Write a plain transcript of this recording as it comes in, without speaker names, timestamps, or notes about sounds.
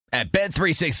At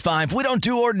Bet365, we don't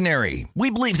do ordinary. We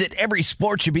believe that every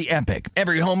sport should be epic.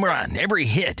 Every home run, every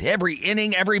hit, every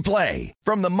inning, every play.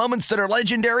 From the moments that are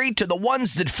legendary to the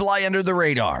ones that fly under the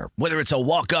radar. Whether it's a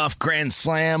walk-off grand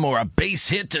slam or a base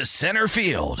hit to center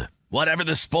field. Whatever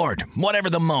the sport, whatever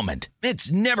the moment.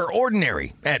 It's never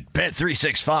ordinary at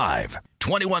Bet365.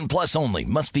 21 plus only.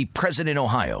 Must be present in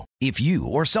Ohio. If you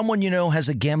or someone you know has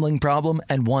a gambling problem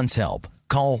and wants help,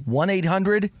 call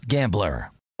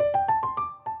 1-800-GAMBLER.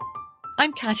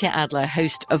 I'm Katya Adler,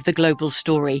 host of The Global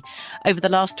Story. Over the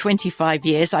last 25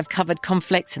 years, I've covered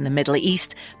conflicts in the Middle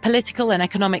East, political and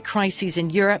economic crises in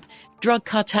Europe, drug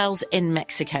cartels in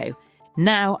Mexico.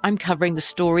 Now I'm covering the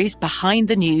stories behind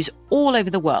the news all over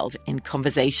the world in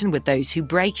conversation with those who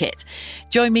break it.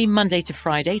 Join me Monday to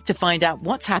Friday to find out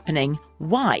what's happening,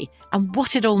 why, and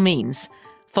what it all means.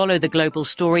 Follow The Global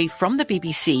Story from the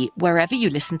BBC wherever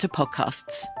you listen to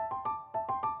podcasts.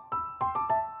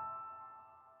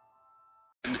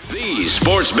 The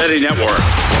Sports Betting Network.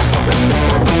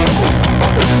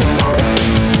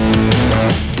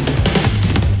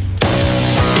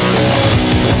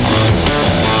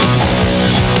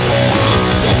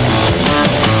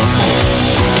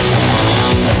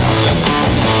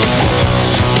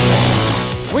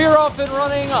 We're off and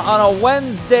running on a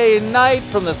Wednesday night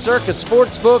from the Circus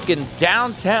Sportsbook in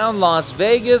downtown Las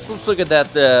Vegas. Let's look at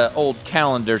that old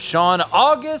calendar, Sean.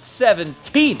 August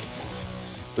 17th.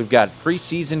 We've got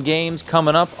preseason games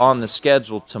coming up on the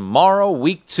schedule tomorrow,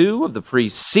 week 2 of the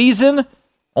preseason.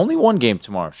 Only one game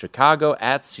tomorrow, Chicago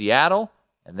at Seattle.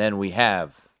 And then we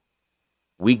have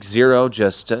week 0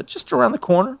 just around the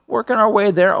corner, working our way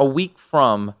there a week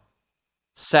from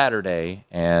Saturday.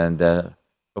 And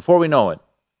before we know it,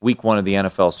 week 1 of the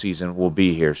NFL season will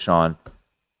be here, Sean.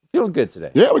 Feeling good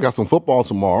today. Yeah, we got some football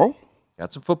tomorrow.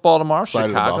 Got some football tomorrow.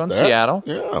 Excited Chicago and that. Seattle.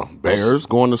 Yeah, Bears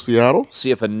going to Seattle. See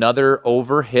if another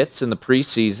over hits in the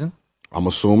preseason. I'm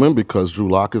assuming because Drew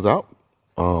Lock is out.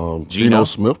 Geno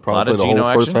Smith probably played the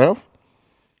whole first half.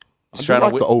 He's I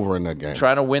like the over in that game.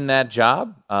 Trying to win that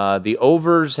job. The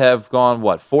overs have gone,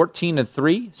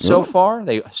 14-3 so far.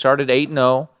 They started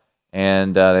 8-0,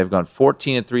 and they've gone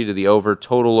 14-3 to the over.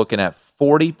 Total looking at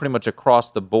 40 pretty much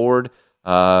across the board.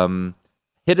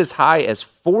 Hit as high as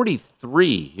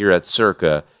 43 here at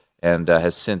Circa and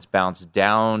has since bounced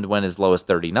down, went as low as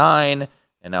 39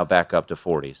 and now back up to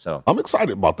 40. So I'm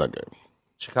excited about that game.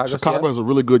 Chicago has a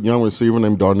really good young receiver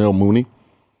named Darnell Mooney.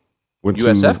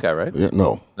 USF guy, right? Yeah,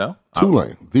 no. Oh.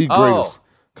 Tulane, the greatest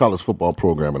college football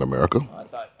program in America. I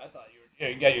thought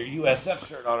you got your USF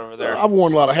shirt on over there. I've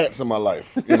worn a lot of hats in my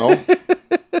life, you know.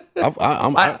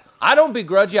 I don't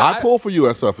begrudge you. I pull for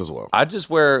USF as well. I just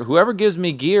wear whoever gives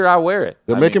me gear, I wear it.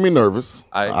 They're making me nervous.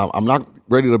 I'm not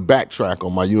ready to backtrack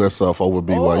on my USF over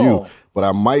BYU, but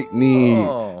I might need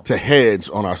to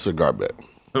hedge on our cigar bet.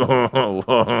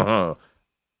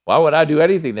 Why would I do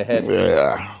anything to hedge?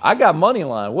 Yeah. I got money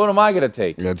line. What am I going to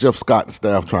take? Yeah, Jeff Scott and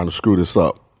staff trying to screw this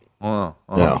up.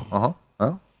 Yeah.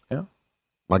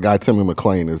 My guy Timmy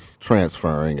McClain is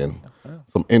transferring and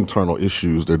some internal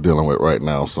issues they're dealing with right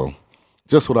now, so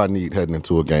just what I need heading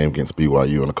into a game against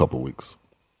BYU in a couple weeks.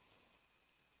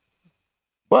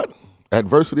 But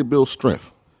adversity builds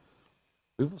strength.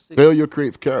 We will see. Failure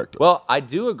creates character. Well, I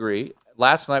do agree.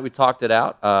 Last night we talked it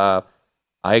out.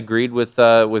 I agreed with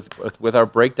our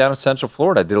breakdown of Central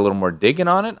Florida. I did a little more digging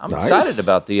on it. I'm excited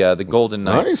about the Golden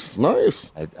Knights.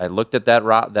 Nice. I looked at that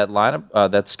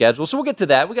lineup, that schedule. So we'll get to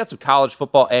that. We got some college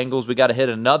football angles. We got to hit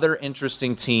another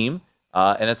interesting team.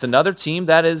 And it's another team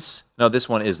that is – no, this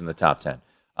one is in the top 10.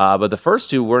 But the first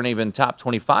two weren't even top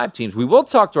 25 teams. We will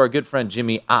talk to our good friend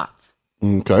Jimmy Ott.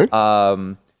 Okay.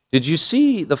 Did you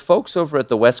see the folks over at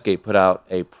the Westgate put out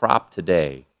a prop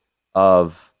today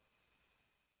of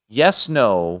yes,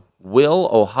 no, will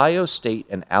Ohio State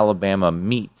and Alabama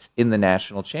meet in the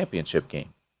national championship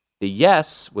game? The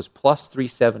yes was plus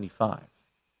 375.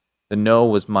 The no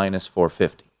was minus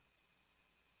 450.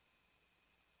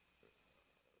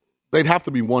 They'd have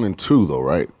to be 1 and 2, though,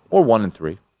 right? Or 1 and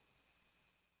 3.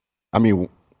 I mean,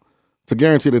 to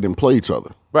guarantee they didn't play each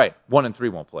other. Right. 1 and 3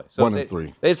 won't play. So 1 and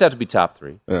 3. They just have to be top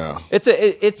 3. Yeah.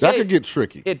 That could get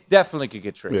tricky. It definitely could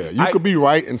get tricky. Yeah, you could be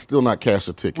right and still not cash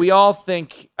a ticket. We all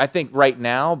think, I think right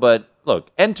now, but look,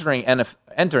 entering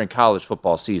college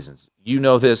football seasons, you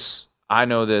know this, I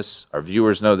know this, our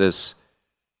viewers know this.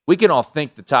 We can all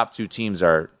think the top 2 teams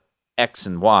are X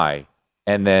and Y,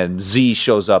 and then Z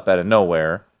shows up out of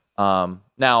nowhere.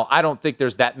 Now, I don't think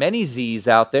there's that many Z's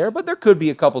out there, but there could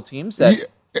be a couple teams that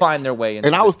find their way in.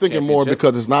 And I was thinking more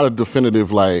because it's not a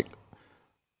definitive like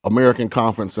American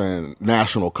Conference and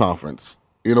National Conference.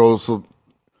 You know, so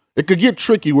it could get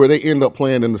tricky where they end up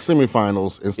playing in the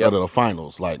semifinals instead of the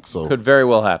finals. Could very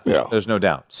well happen. Yeah. There's no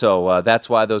doubt. So that's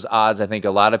why those odds, I think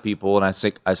a lot of people, and I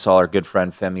think I saw our good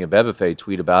friend Femi Abebefe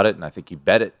tweet about it, and I think he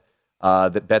bet it,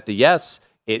 that bet the yes.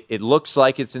 It looks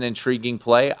like it's an intriguing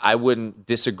play. I wouldn't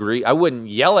disagree. I wouldn't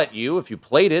yell at you if you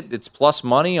played it. It's plus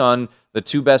money on the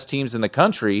two best teams in the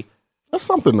country. That's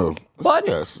something new. But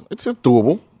yes, it's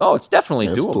doable. Oh, it's definitely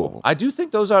Yeah, it's doable. doable. I do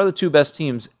think those are the two best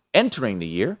teams entering the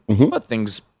year, but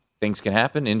things can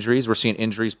happen. Injuries, we're seeing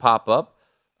injuries pop up.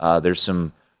 There's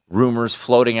some rumors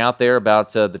floating out there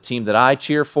about the team that I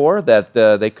cheer for, that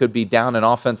they could be down an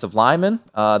offensive lineman.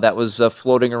 That was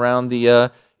floating around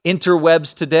the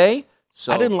interwebs today.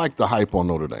 So I didn't like the hype on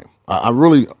Notre Dame. I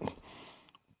really,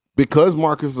 because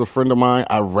Marcus is a friend of mine,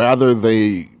 I'd rather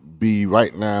they be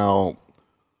right now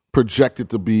projected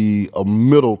to be a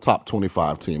middle top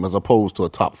 25 team as opposed to a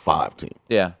top 5 team.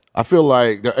 Yeah. I feel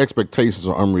like their expectations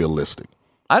are unrealistic.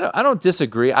 I don't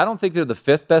disagree. I don't think they're the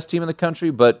 5th best team in the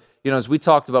country, but as we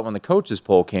talked about when the coaches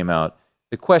poll came out,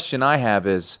 the question I have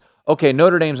is, okay,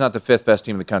 Notre Dame's not the 5th best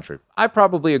team in the country. I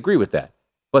probably agree with that.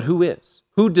 But who is?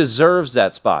 Who deserves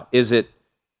that spot? Is it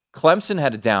Clemson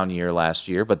had a down year last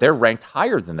year, but they're ranked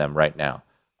higher than them right now.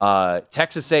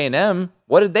 Texas A&M,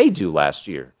 what did they do last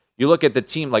year? You look at the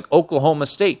team like Oklahoma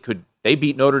State. Could they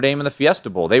beat Notre Dame in the Fiesta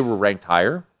Bowl? They were ranked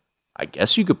higher. I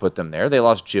guess you could put them there. They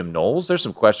lost Jim Knowles. There's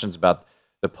some questions about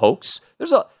the Pokes.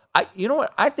 You know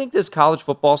what? I think this college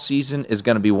football season is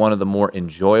going to be one of the more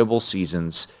enjoyable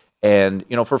seasons. And,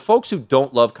 for folks who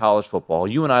don't love college football,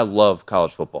 you and I love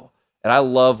college football. And I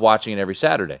love watching it every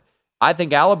Saturday. I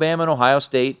think Alabama and Ohio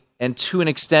State, and to an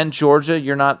extent Georgia,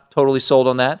 you're not totally sold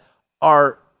on that,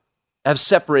 have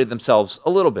separated themselves a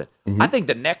little bit. I think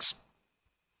the next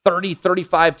 30,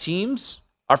 35 teams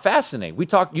are fascinating.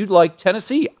 You'd like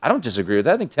Tennessee. I don't disagree with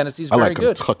that. I think Tennessee's very good. I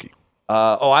like Kentucky.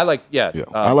 I like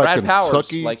I like Brad Powers,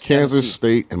 Kentucky, like Kansas Tennessee.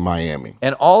 State, and Miami.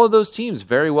 And all of those teams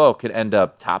very well could end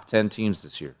up top 10 teams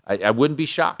this year. I wouldn't be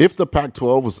shocked. If the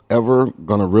Pac-12 was ever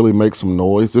going to really make some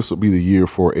noise, this would be the year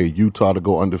for a Utah to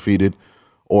go undefeated,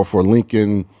 or for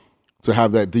Lincoln to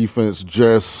have that defense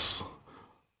just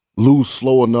lose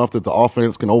slow enough that the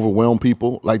offense can overwhelm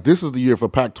people. Like, this is the year if a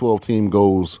Pac-12 team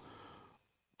goes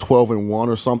 12-1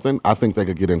 or something, I think they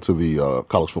could get into the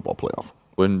college football playoff.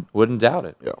 Wouldn't doubt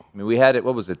it. Yeah. I mean, we had it,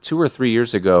 2 or 3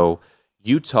 years ago,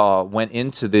 Utah went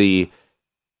into the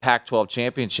Pac-12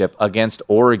 championship against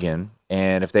Oregon,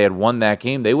 and if they had won that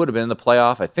game, they would have been in the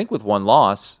playoff, I think with one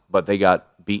loss, but they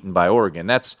got beaten by Oregon.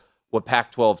 That's what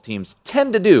Pac-12 teams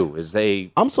tend to do, is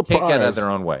they I'm can't get out of surprised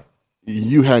their own way.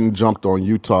 you hadn't jumped on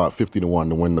Utah at 50-1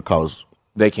 to win the college.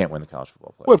 They can't win the college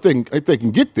football playoff. Well, if they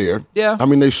can get there. Yeah. I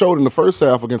mean, they showed in the first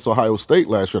half against Ohio State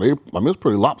last year. It was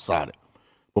pretty lopsided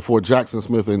before Jackson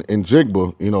Smith and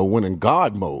Jigba, went in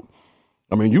God mode.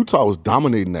 I mean, Utah was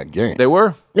dominating that game. They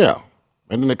were? Yeah.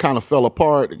 And then it kind of fell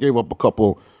apart. They gave up a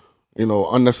couple,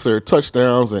 unnecessary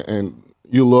touchdowns, and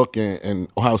you look, and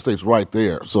Ohio State's right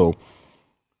there. So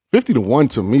 50-1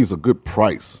 to me is a good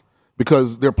price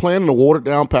because they're playing in a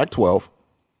watered-down Pac-12.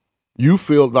 You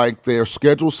feel like their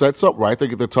schedule sets up right. They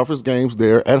get their toughest games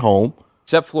there at home.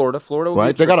 Except Florida. Florida will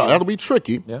right? be tricky. That'll be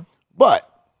tricky. Yeah. But,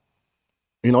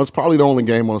 it's probably the only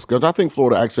game on the schedule. I think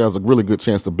Florida actually has a really good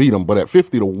chance to beat them. But at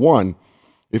 50-1,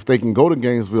 if they can go to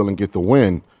Gainesville and get the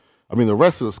win, I mean, the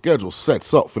rest of the schedule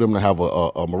sets up for them to have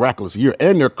a miraculous year.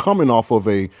 And they're coming off of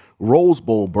a Rose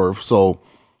Bowl berth, so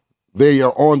they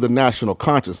are on the national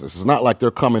consciousness. It's not like they're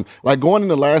coming. Like going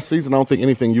into last season, I don't think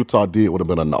anything Utah did would have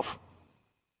been enough.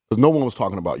 Because no one was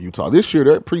talking about Utah. This year,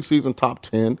 they're preseason top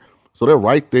 10, so they're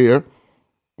right there.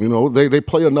 They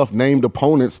play enough named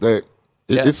opponents that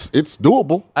it's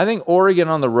doable. I think Oregon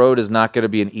on the road is not going to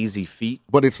be an easy feat.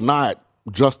 But it's not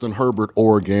Justin Herbert,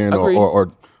 Oregon, Agreed.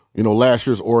 or last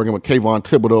year's Oregon with Kayvon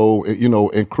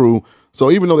Thibodeau, and crew. So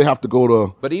even though they have to go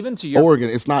to But even to your Oregon,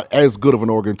 it's not as good of an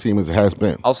Oregon team as it has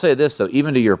been. I'll say this, though,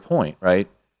 even to your point, right?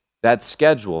 That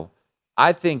schedule,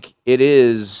 I think it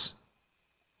is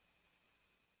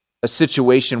a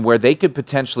situation where they could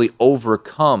potentially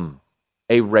overcome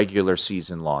a regular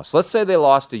season loss. Let's say they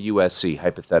lost to USC,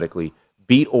 hypothetically,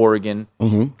 beat Oregon,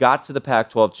 got to the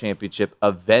Pac-12 championship,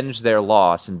 avenged their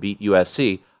loss, and beat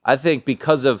USC. I think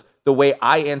because of the way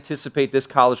I anticipate this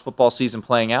college football season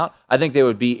playing out, I think they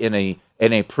would be in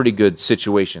a pretty good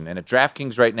situation. And at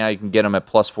DraftKings right now, you can get them at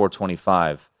plus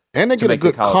 425. And they to get a make the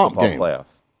good college comp football game playoff.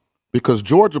 because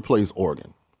Georgia plays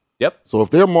Oregon. Yep. So if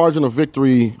their margin of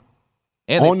victory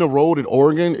And on the road at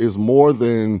Oregon is more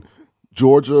than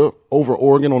Georgia over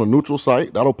Oregon on a neutral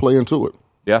site, that'll play into it.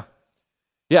 Yeah.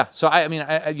 Yeah. So, I mean,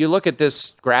 you look at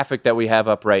this graphic that we have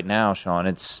up right now, Sean,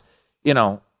 it's,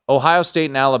 Ohio State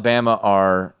and Alabama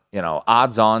are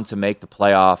odds on to make the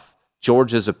playoff.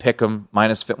 Georgia's a pick 'em,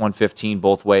 minus 115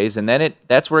 both ways, and then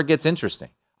that's where it gets interesting.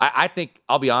 I think,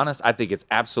 I'll be honest, I think it's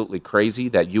absolutely crazy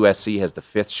that USC has the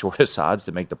 5th shortest odds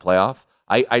to make the playoff.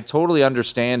 I totally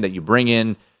understand that you bring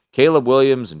in Caleb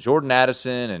Williams and Jordan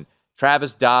Addison and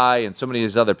Travis Dye and so many of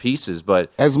these other pieces,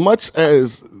 but as much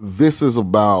as this is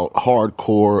about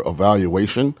hardcore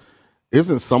evaluation,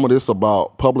 isn't some of this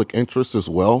about public interest as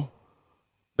well?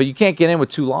 But you can't get in with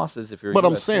 2 losses if you're. But USC.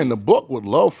 I'm saying the book would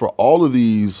love for all of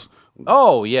these.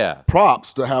 Oh yeah,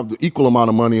 props to have the equal amount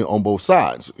of money on both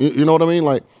sides. You know what I mean?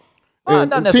 Like,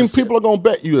 and people are going to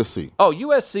bet USC. Oh,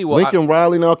 USC will. Lincoln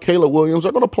Riley now, Caleb Williams,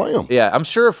 they're going to play them. Yeah, I'm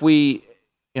sure if we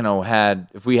had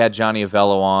Johnny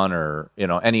Avello on or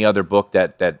any other book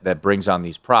that brings on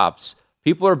these props,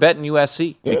 people are betting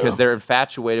USC because they're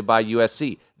infatuated by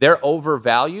USC. They're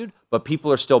overvalued, but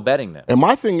people are still betting them. And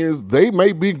my thing is, they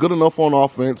may be good enough on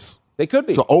offense. They could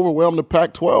be to overwhelm the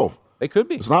Pac-12. They could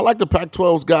be. It's not like the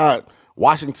Pac-12's got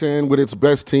Washington with its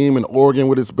best team and Oregon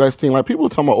with its best team. Like, people are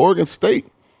talking about Oregon State,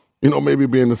 maybe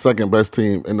being the second best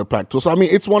team in the Pac-12. So, I mean,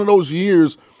 it's one of those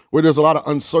years where there's a lot of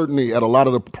uncertainty at a lot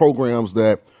of the programs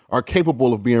that are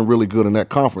capable of being really good in that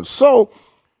conference. So,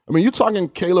 I mean, you're talking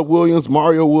Caleb Williams,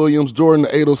 Mario Williams, Jordan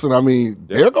Adelson. I mean,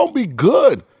 they're going to be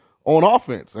good on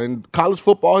offense. And college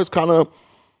football has kind of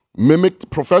mimicked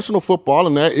professional football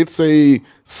in that it's a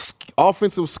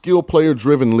offensive skill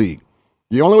player-driven league.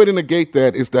 The only way to negate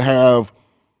that is to have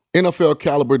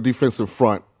NFL-caliber defensive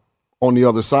front on the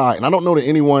other side. And I don't know that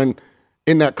anyone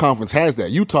in that conference has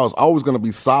that. Utah's always going to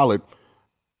be solid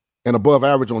and above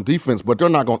average on defense, but they're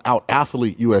not going to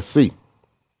out-athlete USC.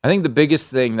 I think the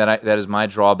biggest thing that is my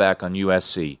drawback on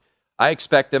USC, I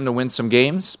expect them to win some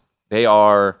games. They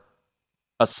are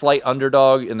a slight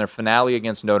underdog in their finale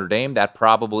against Notre Dame. That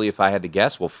probably, if I had to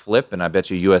guess, will flip, and I bet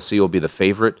you USC will be the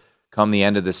favorite come the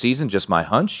end of the season, just my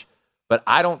hunch. But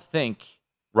I don't think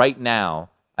right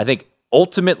now, I think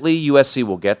ultimately USC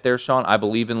will get there, Sean. I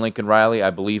believe in Lincoln Riley.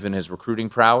 I believe in his recruiting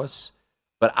prowess.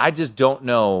 But I just don't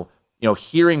know,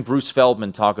 hearing Bruce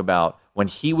Feldman talk about when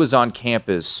he was on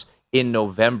campus in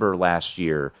November last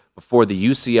year before the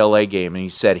UCLA game, and he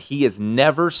said he has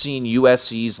never seen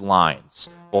USC's lines,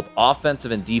 both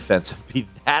offensive and defensive, be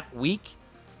that weak.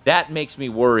 That makes me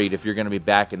worried if you're going to be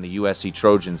back in the USC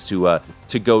Trojans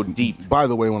to go deep. By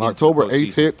the way, when October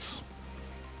 8th hits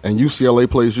and UCLA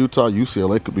plays Utah,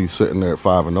 UCLA could be sitting there at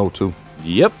 5-0 too.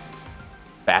 Yep.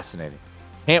 Fascinating.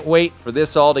 Can't wait for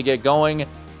this all to get going.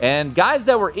 And guys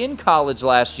that were in college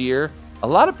last year, a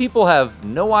lot of people have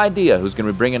no idea who's going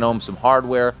to be bringing home some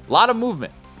hardware. A lot of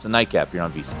movement. It's a Nightcap here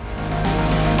on VSiN.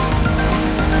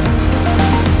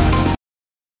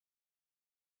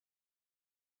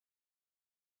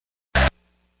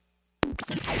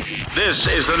 This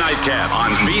is the Nightcap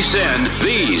on VSiN,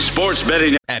 the sports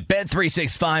betting. At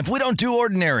Bet365, we don't do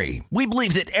ordinary. We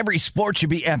believe that every sport should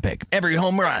be epic. Every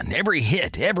home run, every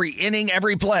hit, every inning,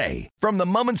 every play. From the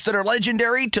moments that are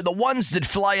legendary to the ones that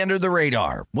fly under the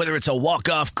radar. Whether it's a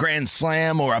walk-off grand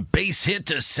slam or a base hit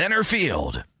to center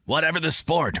field. Whatever the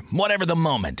sport, whatever the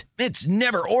moment. It's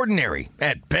never ordinary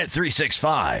at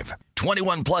Bet365.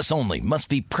 21 plus only. Must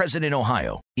be present in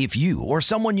Ohio. If you or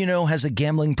someone you know has a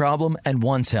gambling problem and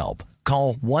wants help,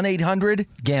 call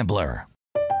 1-800-GAMBLER.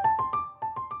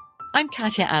 I'm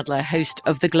Katya Adler, host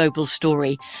of The Global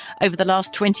Story. Over the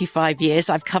last 25 years,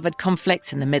 I've covered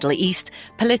conflicts in the Middle East,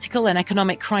 political and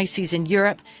economic crises in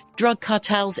Europe, drug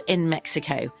cartels in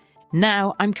Mexico.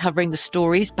 Now I'm covering the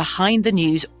stories behind the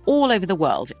news all over the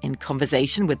world in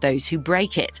conversation with those who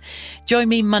break it. Join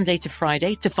me Monday to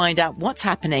Friday to find out what's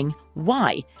happening,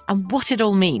 why, and what it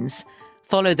all means.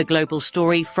 Follow The Global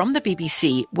Story from the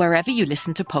BBC wherever you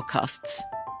listen to podcasts.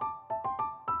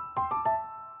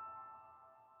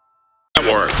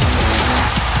 Network.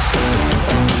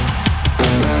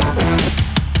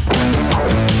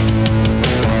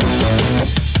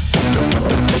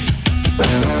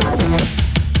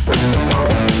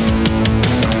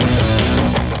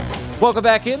 Welcome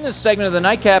back in. This segment of the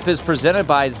Nightcap is presented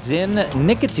by Zyn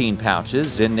Nicotine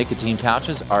Pouches. Zyn Nicotine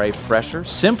Pouches are a fresher,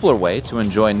 simpler way to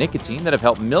enjoy nicotine that have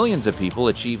helped millions of people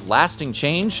achieve lasting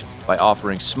change by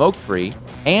offering smoke-free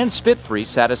and spit-free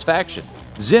satisfaction.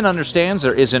 Zyn understands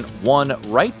there isn't one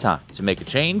right time to make a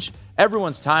change.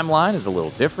 Everyone's timeline is a little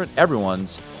different.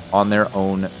 Everyone's on their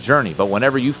own journey. But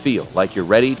whenever you feel like you're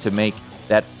ready to make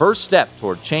that first step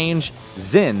toward change,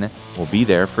 Zyn will be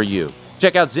there for you.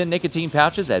 Check out Zyn Nicotine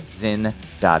Pouches at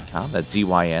Zyn.com. That's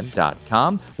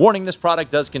ZYN.com. Warning, this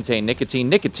product does contain nicotine.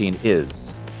 Nicotine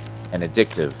is an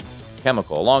addictive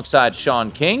chemical. Alongside Sean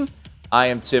King, I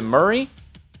am Tim Murray.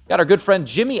 Got our good friend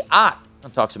Jimmy Ott. I'll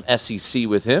talk some SEC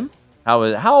with him.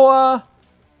 How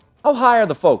How high are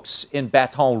the folks in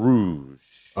Baton Rouge?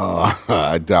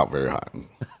 I doubt very high.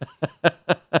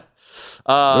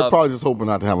 They're probably just hoping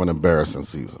not to have an embarrassing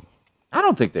season. I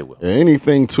don't think they will.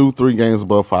 Anything 2-3 games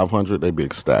above 500, they'd be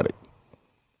ecstatic.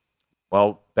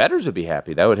 Well, bettors would be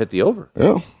happy. That would hit the over.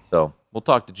 Yeah. So we'll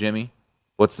talk to Jimmy.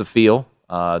 What's the feel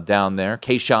down there?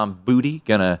 Kayshon Boutte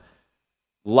going to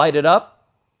light it up.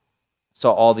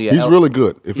 So all the he's really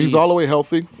good. If he's all the way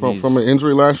healthy from an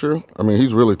injury last year, I mean,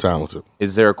 he's really talented.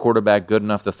 Is there a quarterback good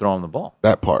enough to throw him the ball?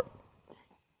 That part.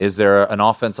 Is there an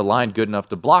offensive line good enough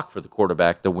to block for the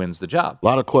quarterback that wins the job? A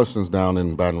lot of questions down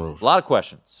in Baton Rouge. A lot of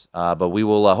questions. But we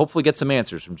will hopefully get some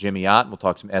answers from Jimmy Ott. We'll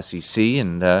talk some SEC,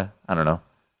 and I don't know.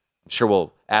 I'm sure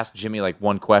we'll ask Jimmy like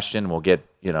one question, and we'll get,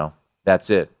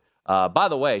 that's it. By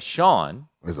the way, Sean.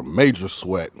 There's a major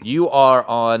sweat. You are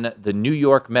on the New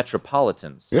York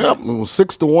Metropolitans. Yeah, it was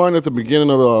 6-1 at the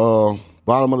beginning of the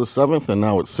bottom of the 7th, and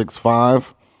now it's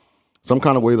 6-5. Some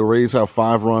kind of way the Rays have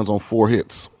 5 runs on 4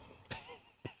 hits.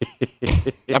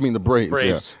 I mean the Braves.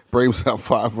 Yeah. Braves have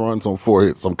 5 runs on 4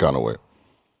 hits some kind of way.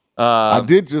 I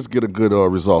did just get a good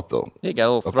result, though. You got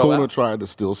a little throw Acuna out. tried to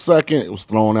steal second. It was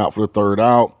thrown out for the 3rd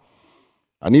out.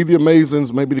 I need the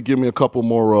Amazons maybe to give me a couple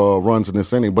more runs in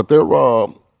this inning, but they're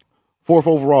 4th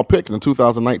overall pick in the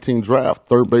 2019 draft,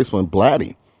 3rd baseman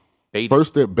Blatty.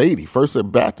 First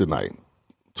at bat tonight.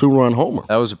 2-run homer.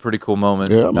 That was a pretty cool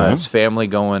moment. Yeah, man. His family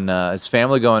going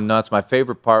nuts. My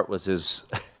favorite part was his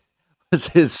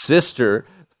sister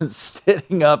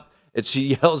sitting up and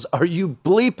she yells, "Are you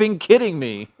bleeping kidding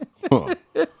me?" Huh.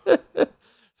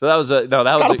 So that was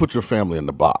Gotta put your family in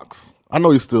the box. I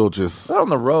know you're still just on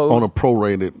the road on a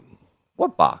prorated.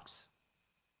 What box?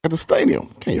 At the stadium.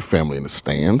 Can't your family in the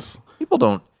stands? People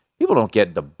don't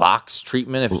get the box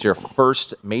treatment if it's your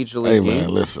first major league game. Hey man,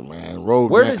 listen, man.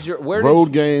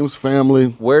 Road games,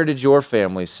 family. Where did your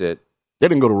family sit? They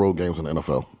didn't go to road games in the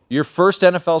NFL. Your first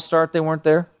NFL start, they weren't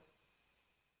there?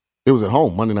 It was at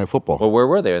home, Monday Night Football. Well, where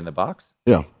were they? In the box?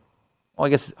 Yeah. Well, I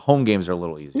guess home games are a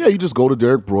little easier. Yeah, you just go to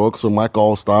Derek Brooks or Mike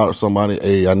Allstott or somebody.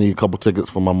 Hey, I need a couple tickets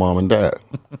for my mom and dad.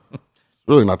 It's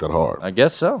really not that hard. I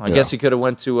guess so. I guess he could have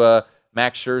went to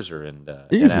Max Scherzer and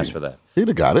asked for that. He'd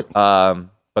have got it.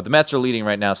 But the Mets are leading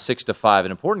right now 6-5. An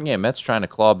important game. Mets trying to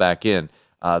claw back in.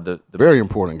 The very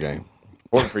important game.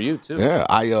 Important for you too. Yeah,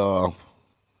 I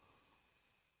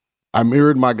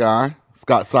mirrored my guy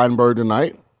Scott Seidenberg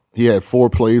tonight. He had 4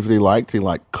 plays that he liked. He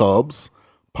liked Cubs,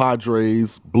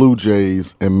 Padres, Blue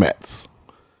Jays, and Mets.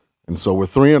 And so we're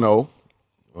 3-0,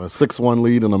 a 6-1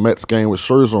 lead in the Mets game with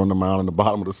Scherzer on the mound in the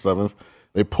bottom of the 7th.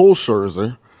 They pull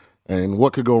Scherzer, and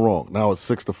what could go wrong? Now it's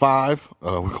 6-5.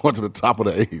 We're going to the top of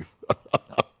the 8th.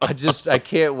 I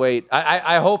can't wait.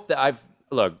 I hope that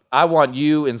I want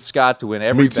you and Scott to win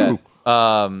every bet. Me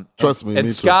too. Trust me. And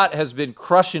me Scott too. has been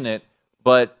crushing it.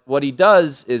 But what he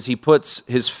does is he puts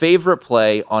his favorite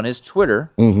play on his Twitter,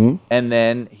 and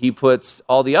then he puts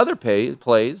all the other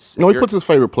plays. No, he puts his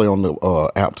favorite play on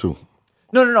the app too.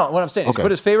 No. What I'm saying is he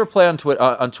put his favorite play on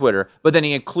Twitter, but then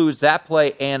he includes that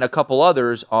play and a couple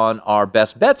others on our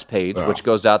Best Bets page, which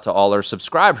goes out to all our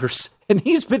subscribers. And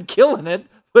he's been killing it,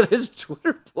 but his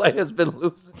Twitter play has been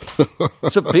losing.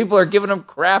 So people are giving him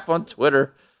crap on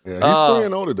Twitter. Yeah, he's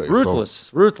 3-0 today.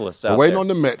 Ruthless out waiting there. on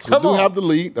the Mets. We do have the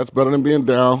lead. That's better than being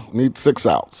down. Need 6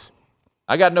 outs.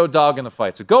 I got no dog in the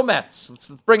fight. So go Mets.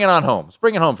 Let's bring it on home. Let's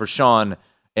bring it home for Sean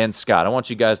and Scott. I want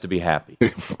you guys to be happy.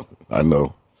 I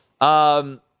know.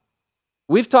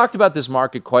 We've talked about this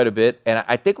market quite a bit, and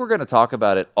I think we're going to talk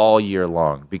about it all year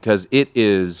long because it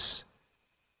is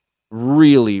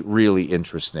really, really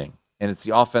interesting. And it's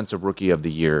the Offensive Rookie of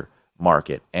the Year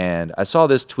market. And I saw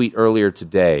this tweet earlier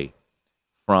today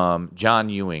from John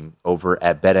Ewing over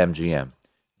at BetMGM.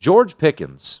 George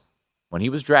Pickens, when he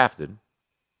was drafted,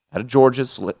 out of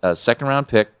Georgia's second-round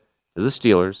pick to the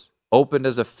Steelers, opened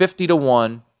as a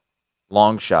 50-1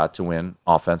 long shot to win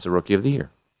Offensive Rookie of the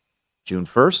Year. June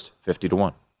 1st,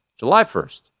 50-1. July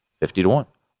 1st, 50-1.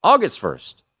 August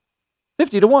 1st,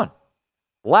 50-1.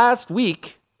 Last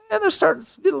week, and there's starting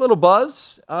to get a little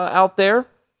buzz out there,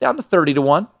 down to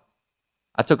 30-1.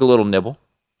 I took a little nibble.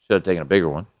 Should have taken a bigger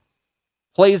one.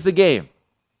 Plays the game.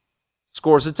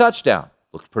 Scores a touchdown.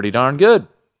 Looks pretty darn good.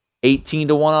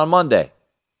 18-1 on Monday.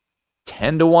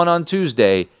 10-1 on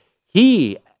Tuesday.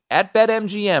 He, at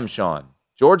BetMGM, Sean,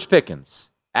 George Pickens,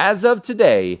 as of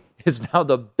today, is now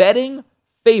the betting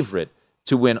favorite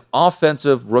to win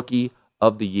Offensive Rookie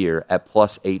of the Year at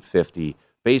plus 850,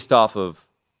 based off of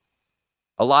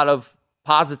a lot of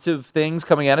positive things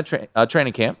coming out of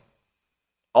training camp.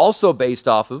 Also based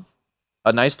off of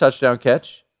a nice touchdown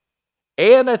catch.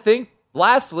 And I think,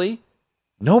 lastly,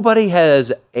 nobody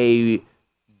has a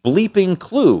bleeping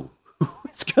clue who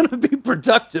is going to be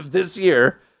productive this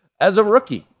year as a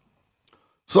rookie?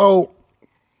 So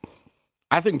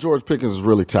I think George Pickens is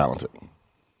really talented.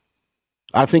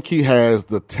 I think he has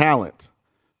the talent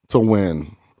to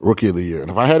win Rookie of the Year.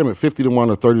 And if I had him at 50-1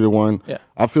 or 30-1,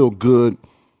 I feel good.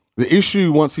 The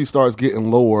issue once he starts getting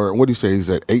lower, what do you say? He's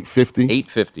at 850?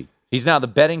 850. He's now the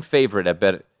betting favorite at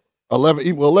bet. 11.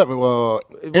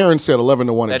 Aaron said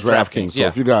 11-1 at DraftKings. So yeah.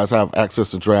 if you guys have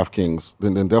access to DraftKings,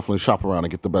 then definitely shop around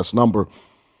and get the best number.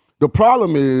 The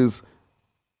problem is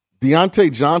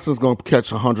Deontay Johnson's going to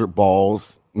catch 100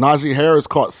 balls. Najee Harris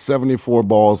caught 74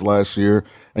 balls last year,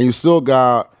 and you still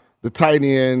got the tight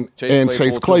end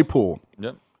Chase Claypool.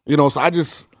 Yep. So I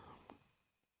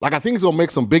think he's going to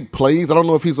make some big plays. I don't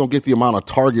know if he's going to get the amount of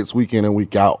targets week in and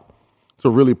week out to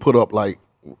really put up like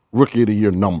Rookie of the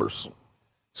Year numbers.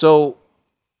 So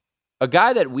a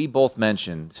guy that we both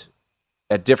mentioned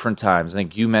at different times, I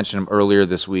think you mentioned him earlier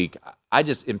this week. I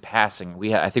just, in passing,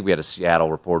 I think we had a Seattle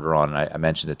reporter on, and I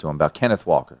mentioned it to him about Kenneth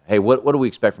Walker. Hey, what do we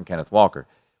expect from Kenneth Walker?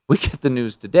 We get the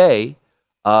news today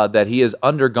that he has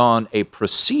undergone a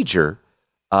procedure,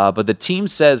 but the team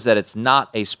says that it's not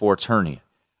a sports hernia.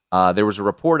 There was a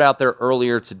report out there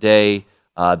earlier today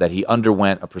that he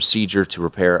underwent a procedure to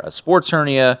repair a sports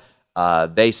hernia.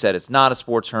 They said it's not a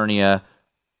sports hernia,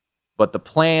 but the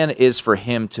plan is for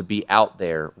him to be out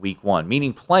there week 1,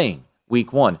 meaning playing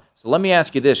week 1. So let me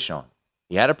ask you this, Sean.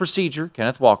 He had a procedure,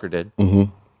 Kenneth Walker did.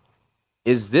 Mm-hmm.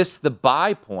 Is this the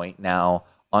buy point now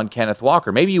on Kenneth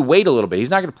Walker? Maybe you wait a little bit. He's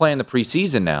not going to play in the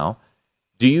preseason now.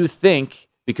 Do you think,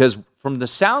 because from the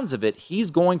sounds of it,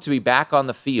 he's going to be back on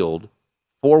the field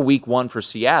for week 1 for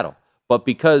Seattle, but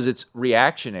because it's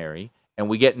reactionary and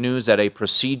we get news that a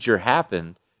procedure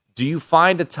happened, do you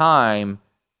find a time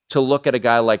to look at a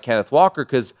guy like Kenneth Walker?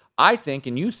 Because I think,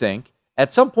 and you think,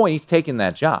 at some point he's taking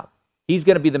that job. He's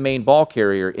going to be the main ball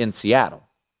carrier in Seattle.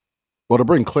 Well, to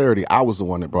bring clarity, I was the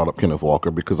one that brought up Kenneth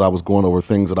Walker because I was going over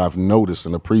things that I've noticed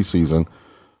in the preseason,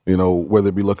 whether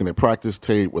it be looking at practice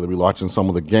tape, whether it be watching some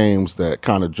of the games that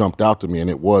kind of jumped out to me, and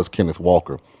it was Kenneth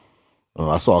Walker.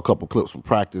 I saw a couple clips from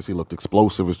practice. He looked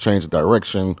explosive. His change of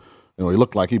direction. He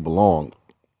looked like he belonged.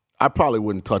 I probably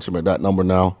wouldn't touch him at that number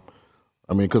now.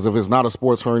 I mean, because if it's not a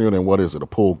sports hernia, then what is it? A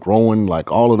pull growing?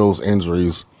 Like all of those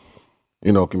injuries,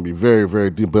 can be very,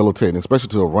 very debilitating, especially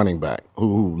to a running back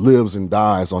who lives and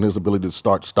dies on his ability to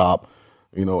start, stop,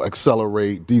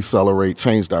 accelerate, decelerate,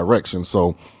 change direction.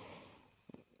 So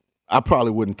I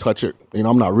probably wouldn't touch it.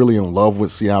 I'm not really in love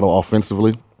with Seattle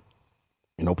offensively.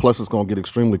 Plus it's going to get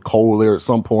extremely cold there at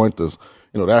some point. Does,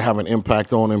 that have an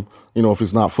impact on him, if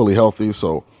he's not fully healthy.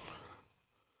 So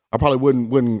I probably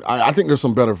wouldn't. I think there's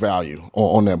some better value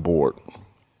on that board.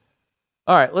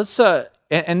 All right, let's.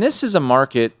 And this is a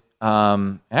market.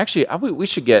 Actually, we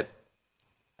should get.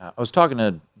 I was talking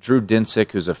to Drew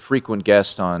Dinsick, who's a frequent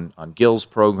guest on Gil's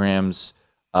programs.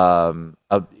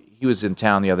 He was in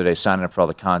town the other day signing up for all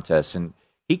the contests, and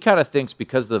he kind of thinks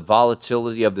because of the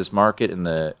volatility of this market and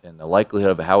the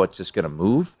likelihood of how it's just going to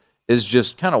move is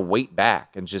just kind of wait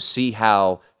back and just see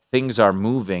how things are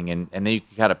moving, and then you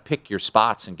can kind of pick your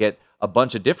spots and get a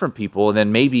bunch of different people, and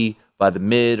then maybe by the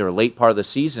mid or late part of the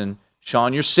season,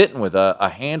 Sean, you're sitting with a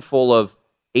handful of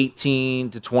 18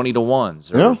 to 20 to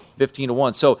 1s or 15 to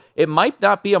 1. So it might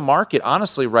not be a market,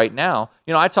 honestly, right now.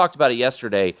 I talked about it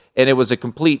yesterday, and it was a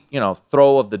complete,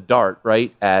 throw of the dart,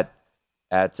 right, at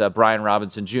Brian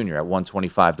Robinson Jr. at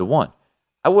 125 to 1.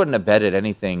 I wouldn't have betted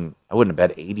anything. I wouldn't have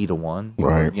bet 80 to 1.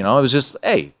 Right. It was just,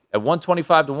 hey, at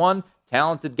 125 to 1,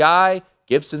 talented guy.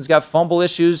 Gibson's got fumble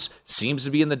issues, seems to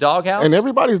be in the doghouse. And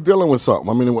everybody's dealing with something.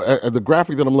 I mean, at the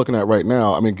graphic that I'm looking at right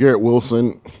now, Garrett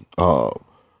Wilson,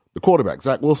 the quarterback,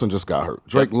 Zach Wilson just got hurt.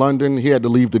 Drake London, he had to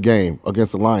leave the game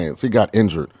against the Lions. He got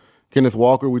injured. Kenneth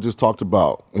Walker, we just talked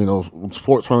about,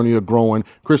 sports hernia growing.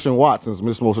 Christian Watson's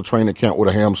missed most of training camp with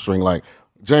a hamstring. Like,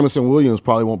 Jameson Williams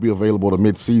probably won't be available to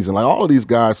midseason. Like, all of these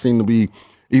guys seem to be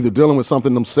either dealing with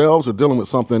something themselves or dealing with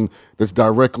something that's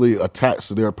directly attached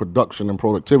to their production and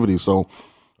productivity. So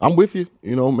I'm with you.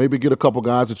 Maybe get a couple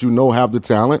guys that have the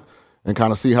talent and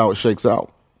kind of see how it shakes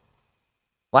out.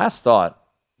 Last thought,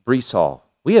 Breece Hall.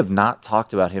 We have not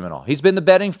talked about him at all. He's been the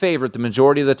betting favorite the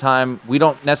majority of the time. We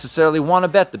don't necessarily want to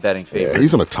bet the betting favorite. Yeah,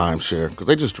 he's in a timeshare because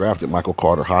they just drafted Michael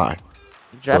Carter high.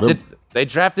 They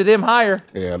drafted him higher.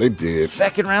 Yeah, they did.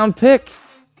 Second-round pick.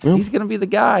 Yeah. He's going to be the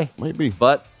guy. Maybe.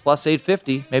 But plus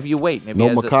 850. Maybe you wait. Maybe no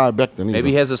Mekhi Becton either.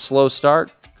 Maybe he has a slow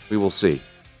start. We will see.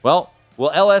 Well, will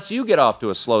LSU get off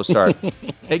to a slow start?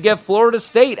 They get Florida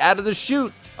State out of the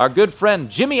chute. Our good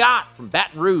friend Jimmy Ott from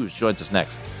Baton Rouge joins us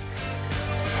next.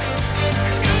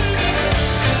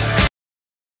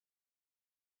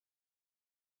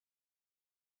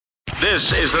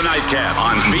 This is the Nightcap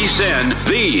on VSiN,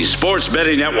 the Sports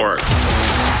Betting Network.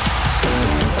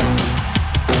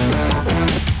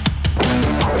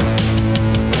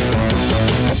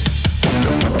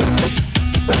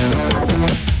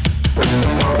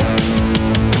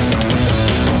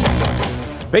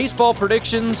 Baseball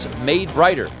predictions made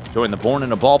brighter. Join the Born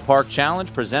in a Ballpark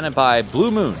Challenge presented by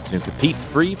Blue Moon to compete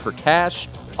free for cash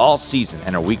all season.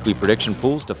 Enter weekly prediction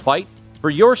pools to fight for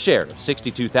your share of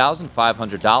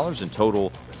 $62,500 in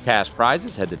total cash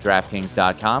prizes. Head to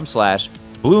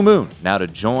DraftKings.com/Blue Moon now to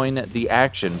join the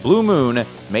action. Blue Moon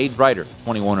made brighter.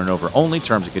 21 and over only.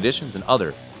 Terms and conditions and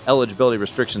other eligibility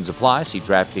restrictions apply. See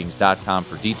DraftKings.com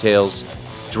for details.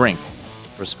 Drink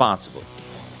responsibly.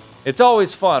 It's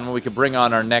always fun when we can bring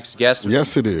on our next guest.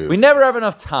 Yes, it is. We never have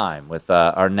enough time with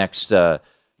our next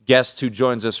guest who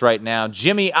joins us right now.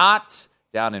 Jimmy Ott,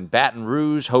 down in Baton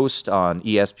Rouge, host on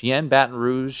ESPN Baton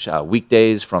Rouge,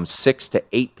 weekdays from 6 to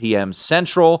 8 p.m.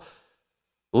 Central.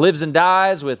 Lives and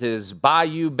dies with his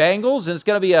Bayou Bengals, and it's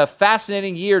going to be a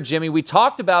fascinating year, Jimmy. We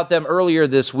talked about them earlier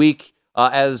this week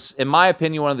as, in my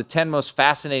opinion, one of the 10 most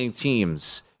fascinating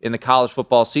teams in the college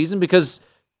football season because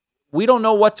we don't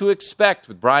know what to expect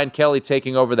with Brian Kelly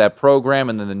taking over that program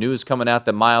and then the news coming out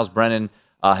that Miles Brennan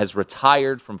has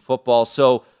retired from football.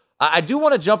 So I do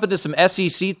want to jump into some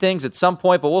SEC things at some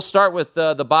point, but we'll start with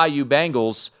the Bayou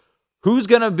Bengals. Who's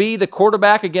going to be the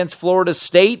quarterback against Florida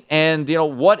State? And,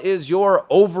 what is your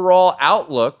overall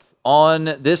outlook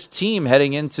on this team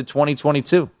heading into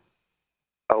 2022?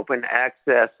 Open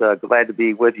access. Glad to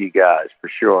be with you guys for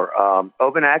sure.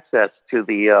 Open access to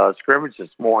the scrimmage this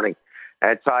morning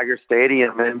at Tiger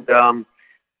Stadium, and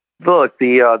look,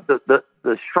 the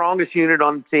strongest unit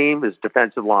on the team is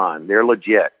defensive line. They're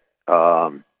legit,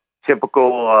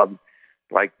 typical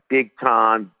like big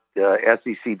time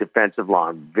SEC defensive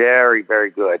line. Very,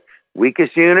 very good.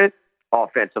 Weakest unit,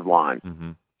 offensive line.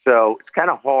 Mm-hmm. So it's kind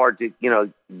of hard to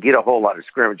get a whole lot of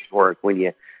scrimmage work when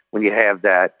you have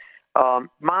that.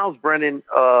 Miles Brennan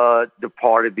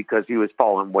departed because he was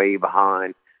falling way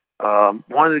behind. One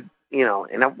of the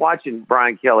and I'm watching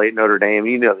Brian Kelly at Notre Dame.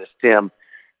 You know this, Tim.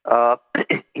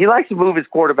 He likes to move his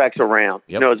quarterbacks around.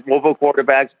 Yep. His mobile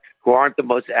quarterbacks who aren't the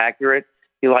most accurate,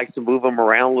 he likes to move them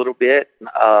around a little bit.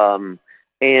 And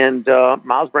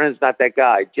Miles Brennan's not that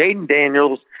guy. Jaden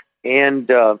Daniels and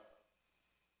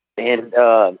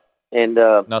Nussmeier.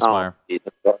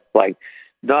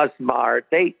 Nussmeier,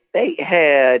 they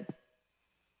had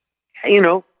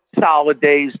solid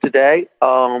days today.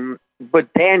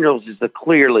 But Daniels is the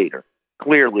clear leader.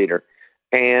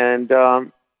 And,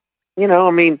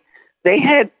 they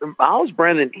had Miles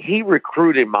Brennan. He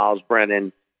recruited Miles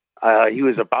Brennan. He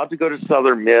was about to go to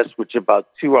Southern Miss, which is about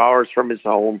 2 hours from his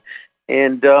home.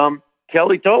 And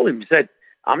Kelly told him, he said,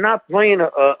 I'm not playing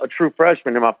a true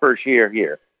freshman in my first year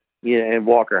here in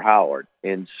Walker Howard.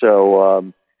 And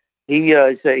so he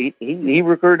said he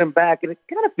recruited him back. And it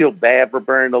kind of feel bad for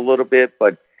Brennan a little bit,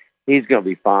 but he's going to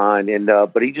be fine,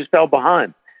 but he just fell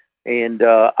behind. And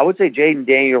I would say Jaden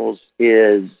Daniels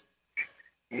is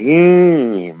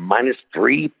minus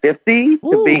 350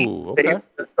 to be the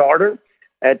starter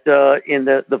in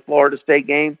the Florida State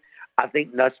game. I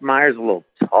think Nussmeier's a little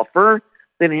tougher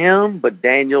than him, but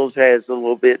Daniels has a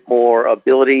little bit more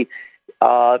ability.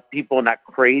 People are not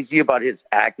crazy about his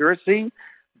accuracy,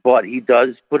 but he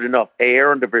does put enough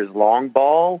air under his long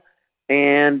ball.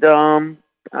 And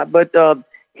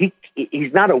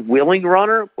he's not a willing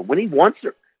runner, but when he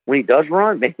does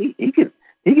run, maybe he can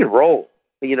roll.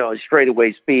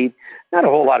 Straightaway speed, not a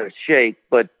whole lot of shake,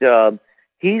 but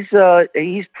he's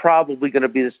probably going to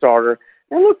be the starter.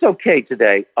 It looked okay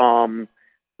today,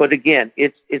 but again,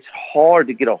 it's hard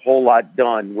to get a whole lot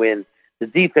done when the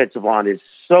defensive line is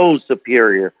so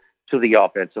superior to the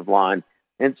offensive line.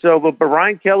 And so, but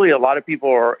Brian Kelly, a lot of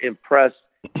people are impressed.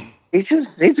 He's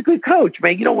a good coach,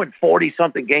 man. You don't win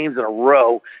 40-something games in a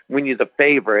row when you're the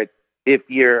favorite if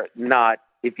you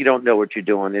don't know what you're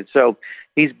doing. And so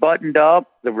he's buttoned up.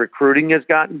 The recruiting has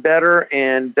gotten better,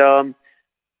 and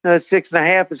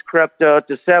 6.5 has crept to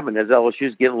 7 as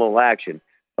LSU's getting a little action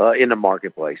in the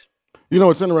marketplace.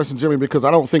 It's interesting, Jimmy, because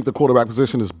I don't think the quarterback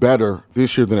position is better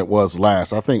this year than it was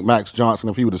last. I think Max Johnson,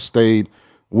 if he would have stayed,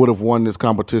 would have won this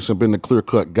competition, been the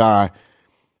clear-cut guy.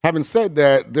 Having said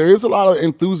that, there is a lot of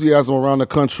enthusiasm around the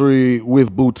country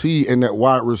with Boutte and that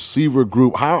wide receiver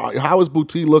group. How is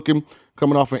Boutte looking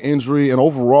coming off an injury? And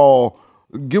overall,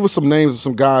 give us some names of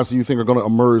some guys that you think are going to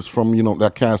emerge from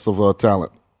that cast of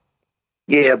talent.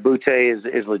 Yeah, Boutte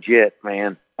is legit,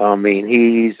 man. I mean,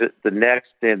 he's the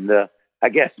next in the. I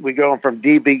guess we're going from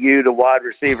DBU to wide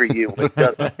receiver U with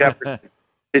Justin Jefferson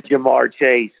to Jamar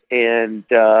Chase, and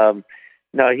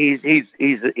No, he's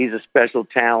a special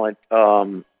talent,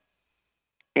 and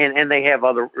they have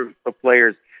other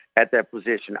players at that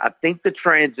position. I think the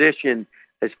transition,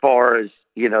 as far as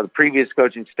the previous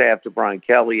coaching staff to Brian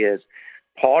Kelly, is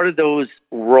part of those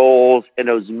roles and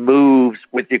those moves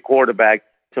with your quarterback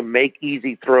to make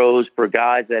easy throws for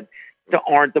guys that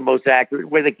aren't the most accurate.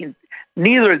 Where they can,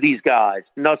 neither of these guys,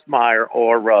 Nussmeier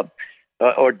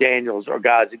or Daniels, are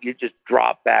guys that you just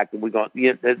drop back and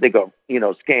they go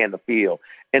scan the field.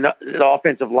 And the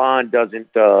offensive line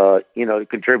doesn't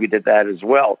contribute to that as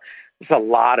well. There's a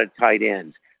lot of tight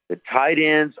ends. The tight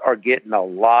ends are getting a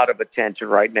lot of attention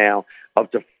right now,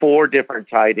 up to 4 different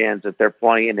tight ends that they're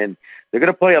playing, and they're going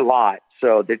to play a lot.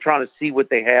 So they're trying to see what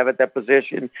they have at that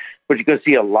position, but you're going to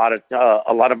see a lot of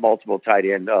multiple tight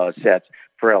end sets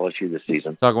for LSU this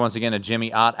season. Talking once again to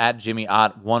Jimmy Ott at Jimmy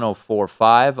Ott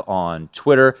 1045 on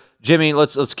Twitter. Jimmy,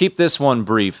 let's keep this one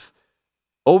brief.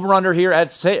 Over under here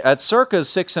at circa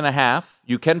 6.5.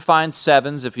 You can find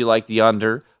 7s if you like the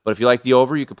under, but if you like the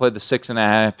over, you can play the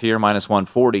 6.5 here minus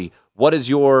 140. What is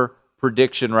your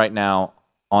prediction right now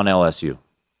on LSU?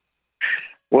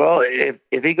 Well,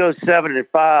 if he goes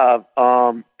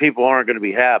 7-5, people aren't going to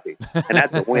be happy, and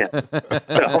that's a win.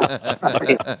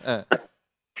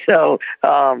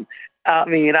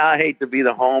 I hate to be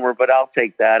the homer, but I'll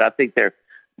take that. I think they're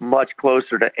much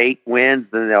closer to 8 wins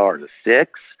than they are to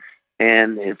 6,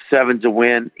 and if 7's a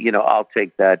win, I'll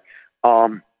take that.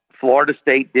 Florida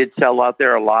State did sell out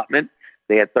their allotment.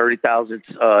 They had 30,000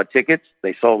 tickets.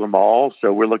 They sold them all,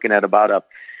 so we're looking at about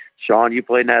Sean, you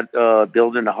played in that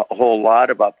building a whole lot,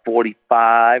 about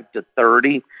 45 to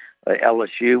 30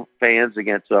 LSU fans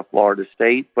against Florida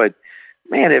State. But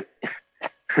man,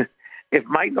 if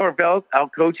Mike Norvell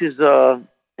outcoaches,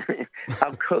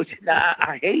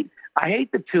 I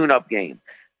hate the tune-up game,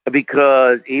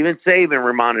 because even Saban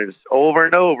reminded us over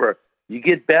and over, you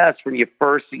get best from your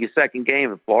first to your second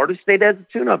game. If Florida State has a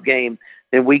tune-up game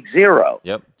in week 0.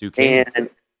 Yep, Duquesne.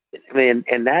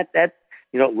 And that.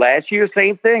 Last year,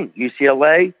 same thing.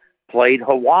 UCLA played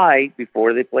Hawaii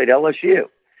before they played LSU.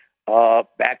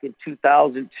 Back in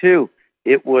 2002,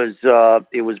 it was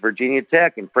Virginia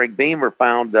Tech, and Frank Beamer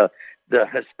found the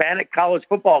Hispanic College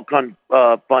Football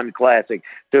Fund Classic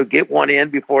to get one in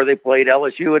before they played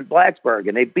LSU in Blacksburg,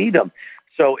 and they beat them.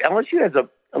 So LSU has a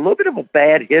little bit of a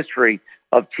bad history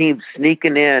of teams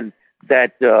sneaking in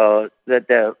that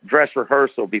dress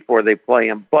rehearsal before they play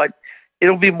them, but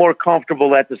it'll be more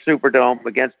comfortable at the Superdome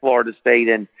against Florida State,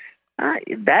 and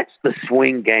that's the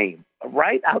swing game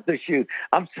right out the chute.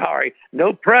 I'm sorry,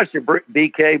 no pressure,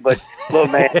 BK, but look,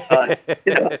 man,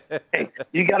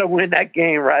 you got to win that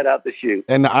game right out the chute.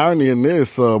 And the irony in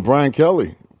this, Brian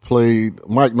Kelly played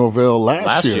Mike Norvell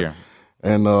last year.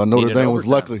 And Notre Dame was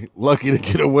lucky to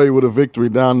get away with a victory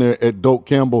down there at Doak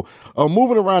Campbell.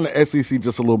 Moving around the SEC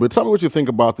just a little bit, tell me what you think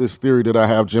about this theory that I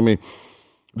have, Jimmy.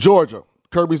 Georgia.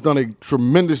 Kirby's done a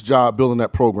tremendous job building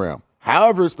that program.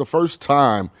 However, it's the first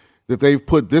time that they've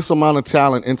put this amount of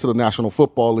talent into the National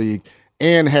Football League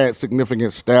and had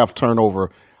significant staff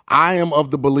turnover. I am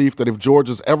of the belief that if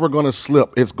Georgia's ever going to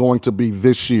slip, it's going to be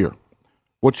this year.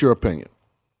 What's your opinion?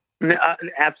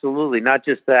 Absolutely. Not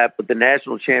just that, but the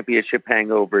national championship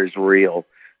hangover is real.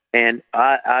 And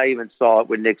I even saw it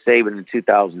with Nick Saban in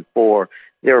 2004.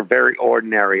 They were very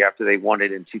ordinary after they won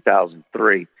it in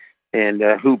 2003. And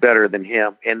who better than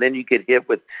him? And then you get hit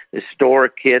with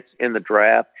historic hits in the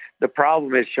draft. The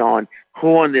problem is, Sean,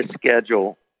 who on this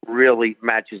schedule really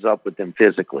matches up with them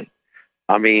physically?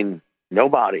 I mean,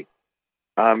 nobody.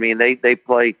 I mean, they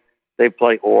play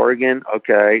Oregon,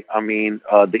 okay. I mean,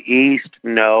 the East,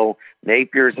 no.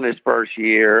 Napier's in his first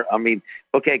year. I mean,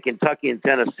 okay, Kentucky and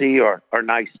Tennessee are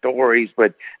nice stories,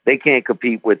 but they can't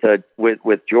compete with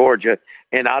Georgia.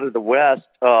 And out of the West,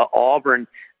 Auburn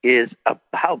is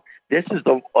about. This is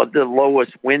the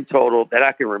lowest win total that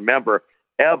I can remember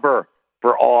ever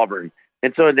for Auburn.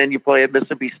 And so then you play at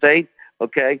Mississippi State.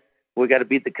 Okay, we got to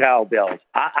beat the Cowbells.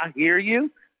 I hear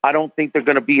you. I don't think they're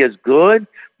going to be as good.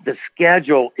 The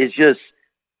schedule is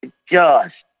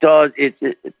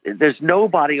there's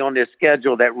nobody on this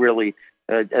schedule that really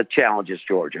challenges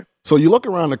Georgia. So you look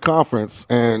around the conference,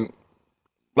 and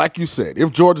like you said,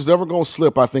 if Georgia's ever going to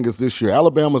slip, I think it's this year.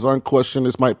 Alabama's unquestioned.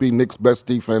 This might be Nick's best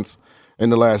defense in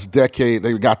the last decade.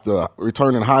 They got the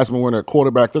returning Heisman winner at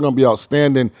quarterback. They're going to be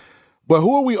outstanding. But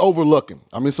who are we overlooking?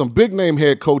 I mean, some big-name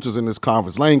head coaches in this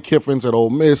conference. Lane Kiffin's at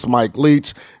Ole Miss. Mike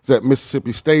Leach is at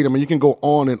Mississippi State. I mean, you can go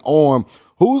on and on.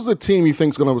 Who's the team you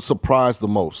think is going to surprise the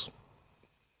most?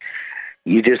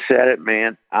 You just said it,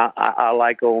 man. I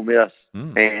like Ole Miss.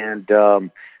 And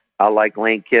I like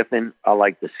Lane Kiffin. I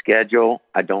like the schedule.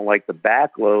 I don't like the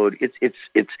backload.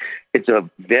 It's a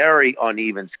very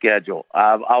uneven schedule.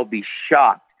 I'll be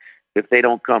shocked if they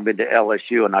don't come into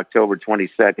LSU on October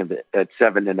 22nd at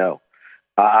 7-0.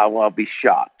 I'll be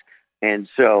shocked. And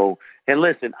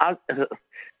listen,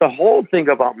 the whole thing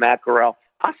about Matt Corral,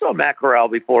 I saw Matt Corral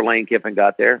before Lane Kiffin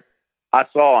got there. I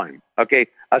saw him. Okay.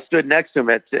 I stood next to him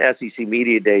at SEC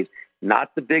Media Days.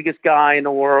 Not the biggest guy in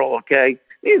the world. Okay.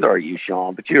 Neither are you,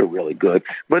 Sean, but you're really good.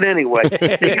 But anyway,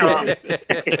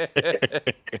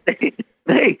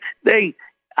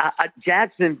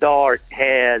 Jackson Dart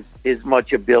has as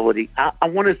much ability. I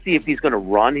want to see if he's going to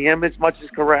run him as much as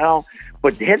Corral,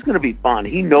 but that's going to be fun.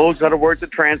 He knows how to work the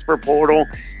transfer portal.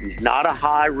 He's not a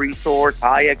high resource,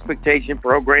 high expectation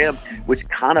program, which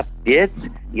kind of fits.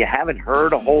 You haven't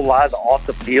heard a whole lot of the off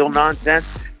the field nonsense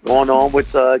going on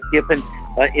with Kiffin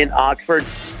in Oxford.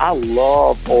 I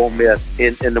love Ole Miss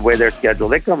in the way they're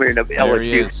scheduled. They come here to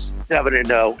LSU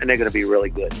 7-0, and they're going to be really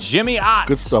good. Jimmy Ott.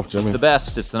 Good stuff, Jimmy. It's the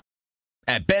best. It's the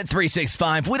At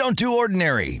Bet365, we don't do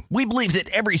ordinary. We believe that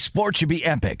every sport should be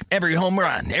epic. Every home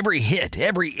run, every hit,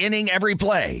 every inning, every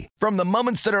play. From the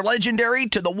moments that are legendary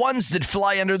to the ones that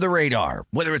fly under the radar.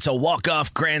 Whether it's a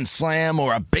walk-off grand slam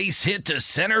or a base hit to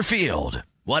center field.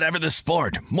 Whatever the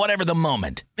sport, whatever the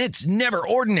moment. It's never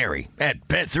ordinary at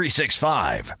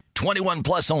Bet365. 21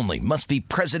 plus only. Must be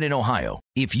present in Ohio.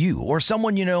 If you or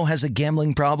someone you know has a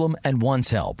gambling problem and wants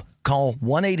help, call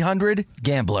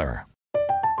 1-800-GAMBLER.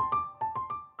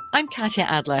 I'm Katya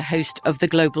Adler, host of The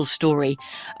Global Story.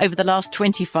 Over the last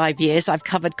 25 years, I've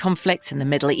covered conflicts in the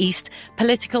Middle East,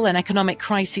 political and economic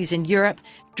crises in Europe,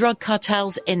 drug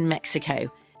cartels in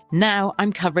Mexico. Now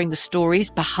I'm covering the stories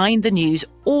behind the news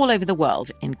all over the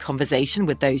world in conversation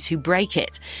with those who break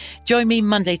it. Join me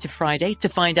Monday to Friday to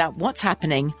find out what's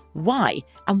happening, why,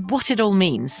 and what it all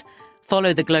means.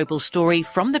 Follow The Global Story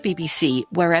from the BBC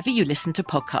wherever you listen to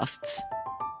podcasts.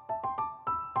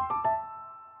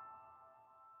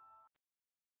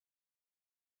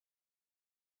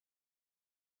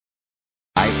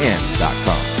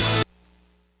 IN.com.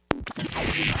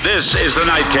 This is the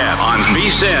Nightcap on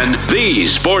VSiN, the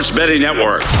Sports Betting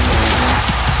Network.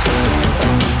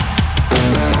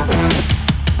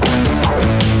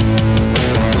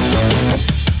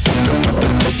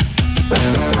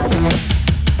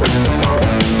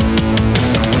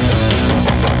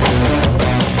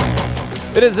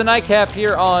 It is the Nightcap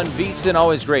here on VSiN.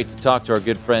 Always great to talk to our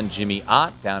good friend Jimmy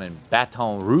Ott down in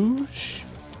Baton Rouge.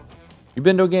 You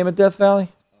been to a game at Death Valley?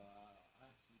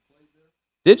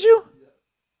 Did you?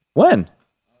 When?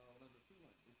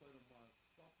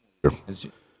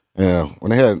 Yeah,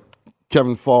 when they had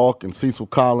Kevin Falk and Cecil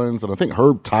Collins, and I think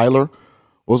Herb Tyler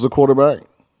was the quarterback.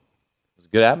 Was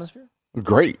it good atmosphere?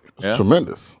 Great. It was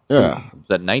tremendous. Yeah. Was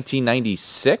that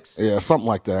 1996? Yeah, something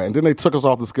like that. And then they took us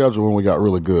off the schedule when we got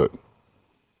really good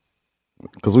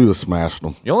because we just smashed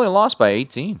them. You only lost by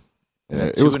 18. Yeah,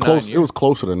 it was close. It was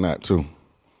closer than that, too.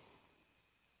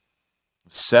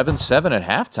 7-7 at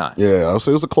halftime. Yeah, I would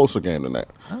say it was a closer game than that.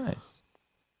 Nice.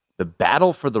 The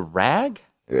battle for the rag?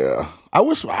 Yeah. I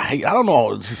don't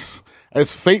know, just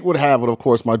as fate would have it, of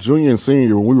course, my junior and senior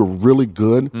year, when we were really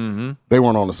good, they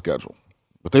weren't on the schedule.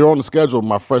 But they were on the schedule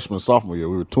my freshman and sophomore year.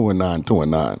 We were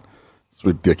 2-9. It's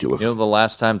ridiculous. You know the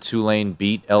last time Tulane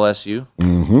beat LSU?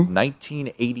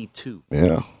 1982.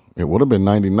 Yeah. It would have been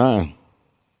 99.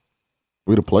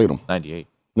 We'd have played them. 98.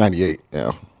 98,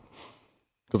 yeah.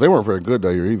 Because they weren't very good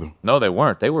that year either. No, they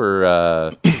weren't. They were,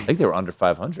 I think they were under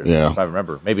 500, if I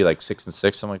remember. Maybe like 6-6,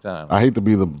 something like that. I hate to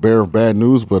be the bearer of bad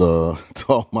news, but to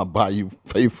all my Bayou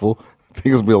faithful, I think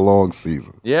it's going to be a long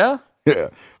season. Yeah? Yeah.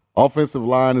 Offensive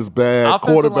line is bad.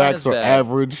 Quarterbacks are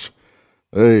average.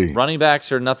 Hey. Running backs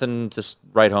are nothing to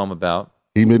write home about.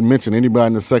 He didn't mention anybody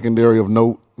in the secondary of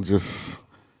note. Just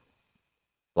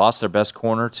lost their best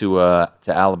corner to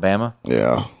Alabama.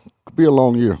 Yeah. Could be a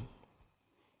long year.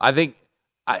 I think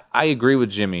I agree with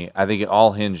Jimmy. I think it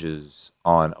all hinges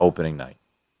on opening night.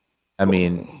 I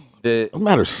mean, it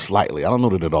matters slightly. I don't know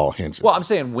that it all hinges. Well, I'm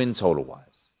saying win total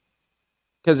wise.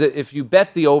 Because if you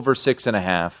bet the over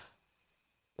 6.5,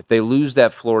 if they lose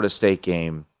that Florida State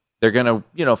game, they're going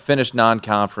to, finish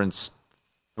non-conference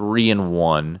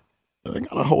 3-1. They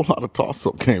got a whole lot of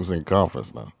toss-up games in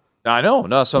conference now. I know.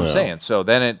 No, that's what I'm saying. So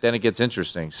then it gets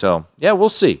interesting. So, yeah, we'll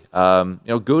see.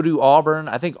 Go to Auburn.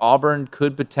 I think Auburn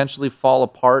could potentially fall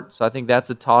apart. So I think that's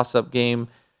a toss-up game.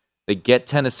 They get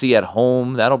Tennessee at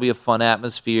home. That'll be a fun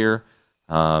atmosphere.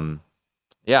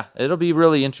 Yeah, it'll be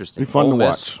really interesting. Be fun to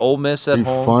watch. Ole Miss at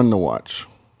home. Be fun to watch.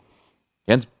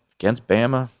 Against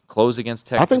Bama. Close against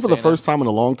Texas. I think for the first time in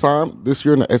a long time, this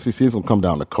year in the SEC is going to come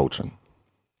down to coaching.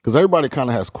 Because everybody kind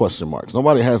of has question marks.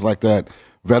 Nobody has like that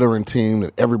veteran team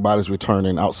that everybody's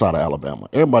returning outside of Alabama.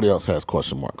 Everybody else has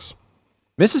question marks.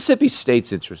 Mississippi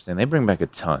State's interesting. They bring back a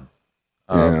ton.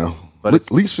 Yeah.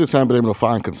 But Leach just haven't been able to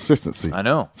find consistency. I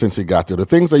know. Since he got there. The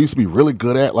things they used to be really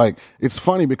good at, like, it's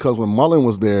funny because when Mullen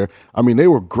was there, I mean, they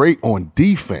were great on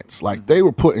defense. Like, they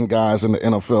were putting guys in the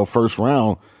NFL first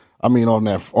round,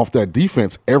 off that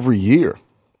defense every year.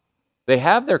 They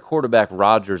have their quarterback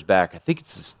Rodgers back. I think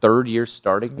it's his third year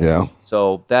starting. Yeah.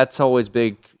 So that's always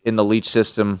big in the Leach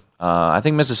system. I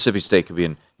think Mississippi State could be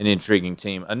an intriguing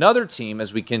team. Another team,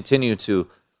 as we continue to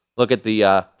look at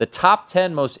the top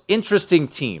 10 most interesting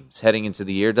teams heading into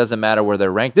the year. Doesn't matter where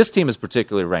they're ranked. This team is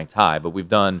particularly ranked high, but we've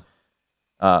done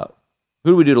who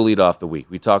do we do to lead off the week?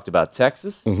 We talked about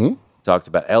Texas. Mm-hmm. Talked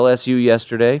about LSU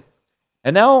yesterday.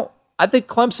 And now I think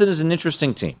Clemson is an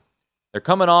interesting team. They're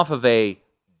coming off of a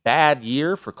bad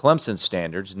year for Clemson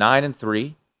standards,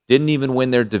 9-3, didn't even win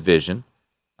their division,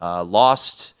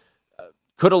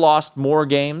 could have lost more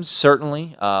games,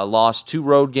 certainly, lost 2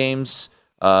 road games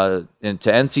into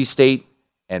NC State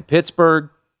and Pittsburgh,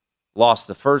 lost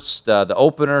the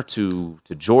opener to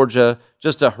Georgia,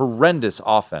 just a horrendous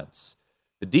offense.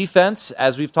 The defense,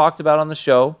 as we've talked about on the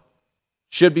show,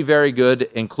 should be very good,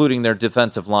 including their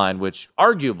defensive line, which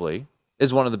arguably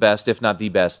is one of the best, if not the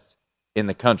best, in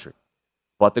the country.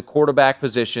 But the quarterback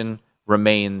position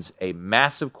remains a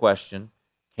massive question.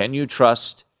 Can you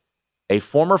trust a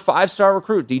former 5-star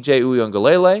recruit, DJ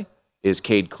Uiagalelei? Is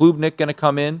Cade Klubnik going to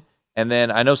come in? And then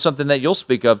I know something that you'll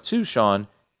speak of too, Sean.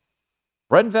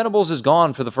 Brent Venables is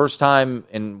gone for the first time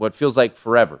in what feels like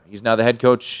forever. He's now the head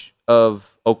coach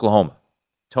of Oklahoma.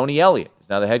 Tony Elliott is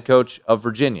now the head coach of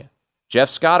Virginia. Jeff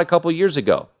Scott, a couple years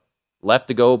ago, left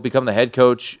to go become the head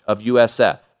coach of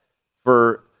USF.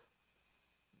 For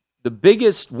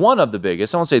one of the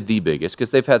biggest, I won't say the biggest,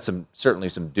 because they've had certainly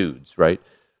some dudes, right?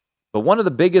 But one of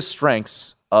the biggest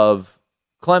strengths of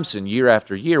Clemson year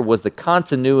after year was the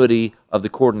continuity of the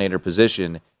coordinator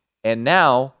position. And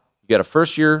now you got a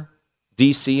first-year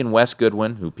DC in Wes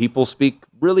Goodwin, who people speak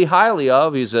really highly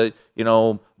of. He's a,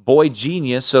 boy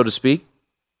genius, so to speak.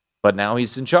 But now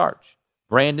he's in charge.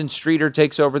 Brandon Streeter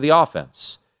takes over the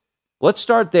offense. Let's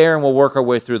start there, and we'll work our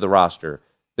way through the roster.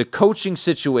 The coaching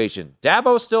situation.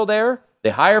 Dabo's still there. They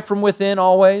hire from within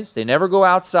always. They never go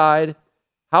outside.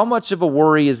 How much of a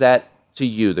worry is that to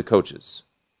you, the coaches?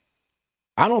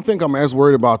 I don't think I'm as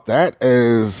worried about that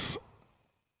as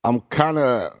I'm kind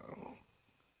of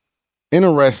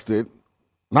interested,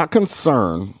 not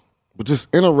concerned, but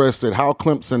just interested how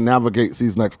Clemson navigates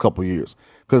these next couple of years.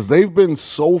 Because they've been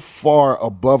so far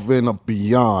above and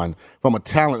beyond from a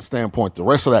talent standpoint, the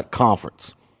rest of that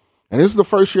conference. And this is the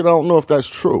first year I don't know if that's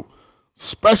true,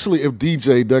 especially if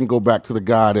DJ doesn't go back to the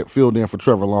guy that filled in for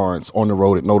Trevor Lawrence on the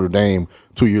road at Notre Dame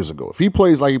 2 years ago. If he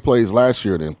plays like he plays last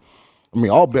year, then,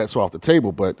 all bets are off the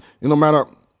table. But no matter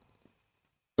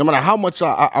how much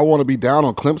I want to be down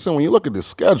on Clemson, when you look at this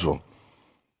schedule,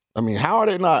 how are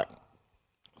they not,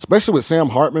 especially with Sam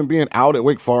Hartman being out at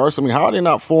Wake Forest, how are they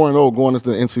not 4-0 going into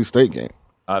the NC State game?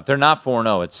 If they're not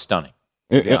 4-0, it's stunning.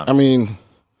 And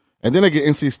then they get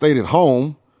NC State at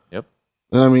home.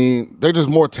 And they're just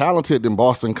more talented than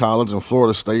Boston College and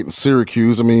Florida State and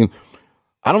Syracuse.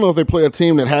 I don't know if they play a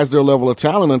team that has their level of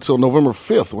talent until November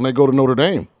 5th when they go to Notre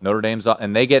Dame.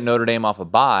 And they get Notre Dame off a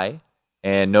bye,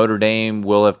 and Notre Dame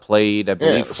will have played, I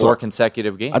believe, 4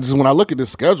 consecutive games. When I look at this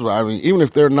schedule, even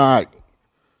if they're not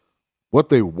what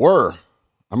they were,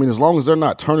 as long as they're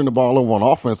not turning the ball over on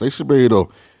offense, they should be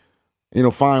able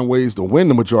to, find ways to win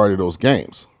the majority of those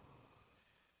games.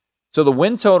 So the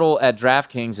win total at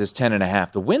DraftKings is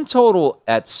 10.5. The win total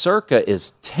at Circa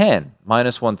is 10,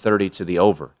 minus 130 to the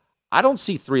over. I don't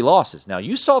see 3 losses. Now,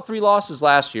 you saw 3 losses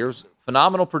last year. It was a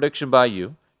phenomenal prediction by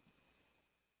you.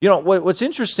 What's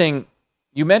interesting,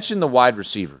 you mentioned the wide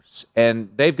receivers, and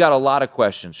they've got a lot of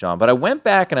questions, Sean. But I went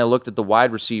back and I looked at the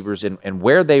wide receivers and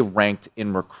where they ranked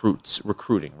in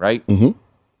recruiting, right? Mm-hmm.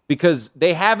 Because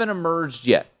they haven't emerged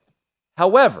yet.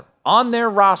 However, on their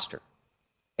roster,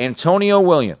 Antonio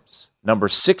Williams, number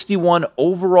 61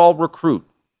 overall recruit,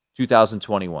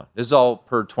 2021. This is all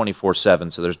per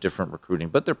 24/7, so there's different recruiting,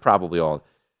 but they're probably all.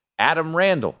 Adam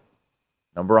Randall,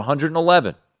 number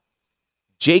 111.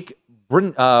 Jake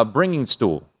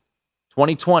Bringingstool,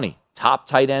 2020, top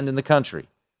tight end in the country.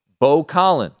 Bo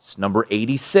Collins, number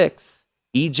 86.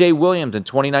 E.J. Williams in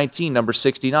 2019, number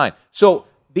 69. So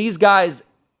these guys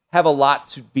have a lot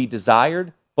to be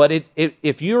desired, but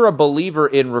if you're a believer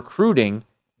in recruiting,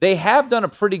 they have done a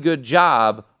pretty good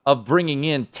job of bringing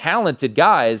in talented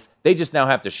guys. They just now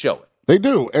have to show it. They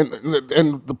do.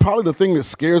 And probably the thing that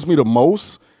scares me the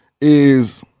most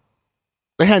is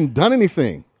they hadn't done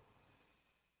anything.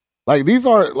 Like, these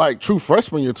aren't like true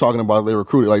freshmen you're talking about they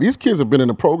recruited. Like, these kids have been in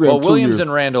the program 2 years. Well, Williams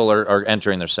and Randall are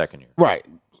entering their second year. Right.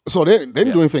 So they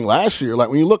didn't do anything last year. Like,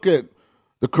 when you look at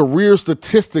the career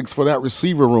statistics for that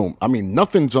receiver room, I mean,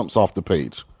 nothing jumps off the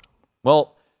page.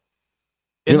 Well,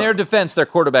 in their defense, their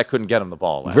quarterback couldn't get him the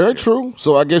ball last year. Very true.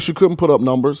 So I guess you couldn't put up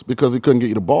numbers because he couldn't get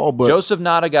you the ball. But Joseph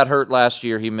Nada got hurt last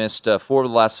year. He missed 4 of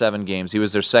the last 7 games. He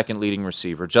was their second leading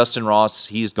receiver. Justin Ross,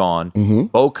 he's gone. Mm-hmm.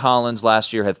 Bo Collins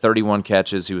last year had 31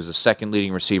 catches. He was the second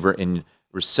leading receiver in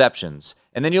receptions.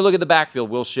 And then you look at the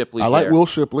backfield. Will Shipley's there. I like Will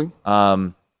Shipley.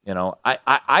 I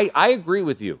agree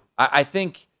with you. I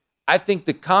think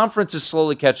the conference is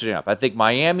slowly catching up. I think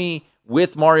Miami,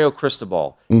 with Mario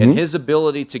Cristobal and his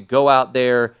ability to go out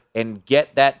there and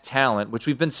get that talent, which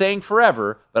we've been saying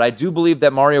forever, but I do believe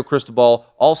that Mario Cristobal,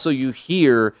 also you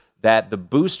hear that the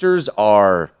boosters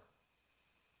are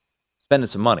spending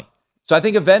some money. So I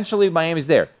think eventually Miami's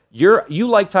there. You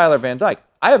like Tyler Van Dyke.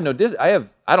 I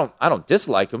don't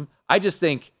dislike him. I just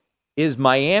think, is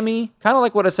Miami, kind of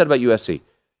like what I said about USC,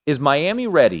 is Miami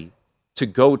ready to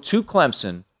go to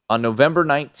Clemson on November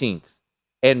 19th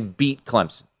and beat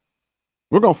Clemson?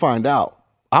 We're going to find out.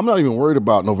 I'm not even worried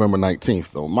about November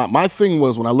 19th, though. My thing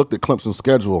was when I looked at Clemson's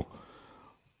schedule,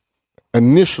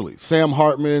 initially, Sam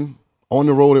Hartman on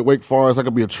the road at Wake Forest, that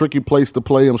could be a tricky place to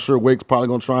play. I'm sure Wake's probably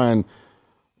going to try and,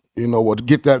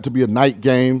 get that to be a night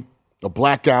game, a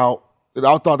blackout.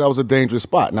 I thought that was a dangerous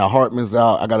spot. Now, Hartman's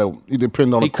out. He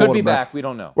depend on the quarterback. He could be back. We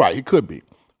don't know. Right, he could be.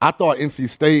 I thought NC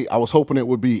State, I was hoping it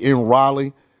would be in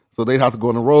Raleigh, so they'd have to go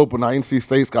on the road, but now NC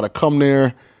State's got to come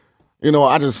there.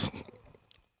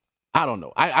 I don't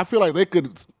know. I feel like they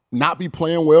could not be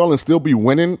playing well and still be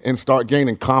winning and start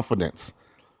gaining confidence.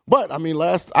 But,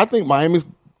 I think Miami's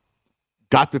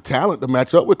got the talent to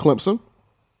match up with Clemson.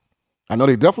 I know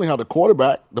they definitely have the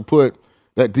quarterback to put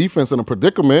that defense in a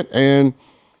predicament. And,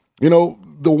 the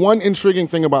one intriguing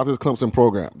thing about this Clemson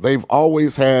program, they've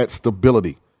always had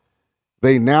stability.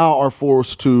 They now are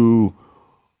forced to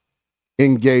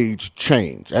engage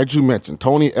change. As you mentioned,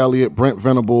 Tony Elliott, Brent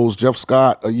Venables, Jeff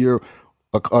Scott 2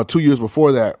 years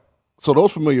before that. So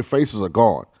those familiar faces are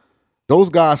gone. Those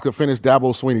guys could finish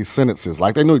Dabo Swinney's sentences.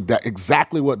 Like, they knew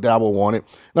exactly what Dabo wanted.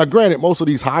 Now, granted, most of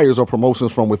these hires are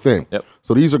promotions from within. Yep.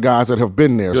 So these are guys that have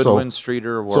been there. Goodwin,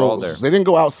 Streeter, we're all there. They didn't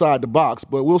go outside the box,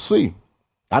 but we'll see.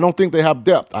 I don't think they have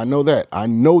depth. I know that. I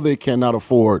know they cannot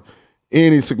afford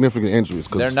any significant injuries.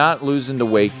 They're not losing to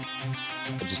Wake.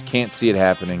 I just can't see it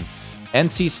happening.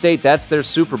 NC State, that's their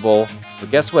Super Bowl.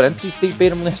 But guess what? NC State beat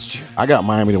them last year. I got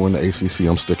Miami to win the ACC.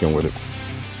 I'm sticking with it.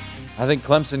 I think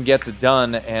Clemson gets it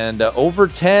done, and over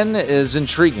 10 is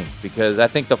intriguing because I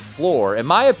think the floor, in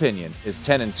my opinion, is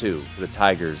 10-2 for the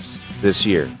Tigers this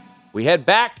year. We head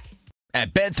back.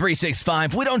 At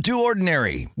Bet365, we don't do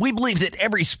ordinary. We believe that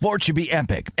every sport should be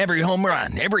epic. Every home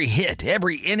run, every hit,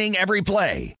 every inning, every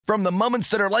play. From the moments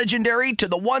that are legendary to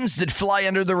the ones that fly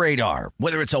under the radar.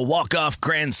 Whether it's a walk-off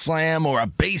grand slam or a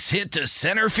base hit to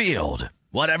center field.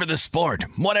 Whatever the sport,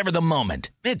 whatever the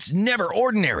moment. It's never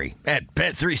ordinary at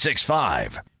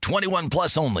Bet365. 21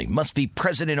 plus only. Must be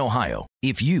present in Ohio.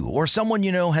 If you or someone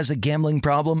you know has a gambling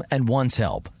problem and wants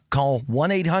help, call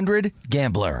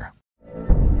 1-800-GAMBLER.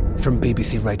 From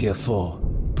BBC Radio 4,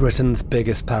 Britain's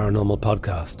biggest paranormal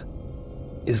podcast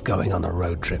is going on a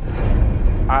road trip.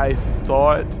 I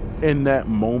thought in that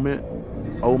moment,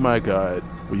 oh my God,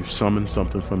 we've summoned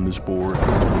something from this board.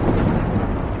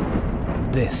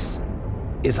 This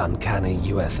is Uncanny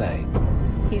USA.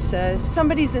 He says,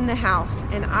 somebody's in the house,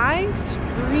 and I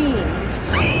screamed.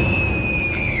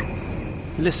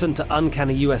 Listen to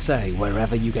Uncanny USA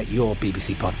wherever you get your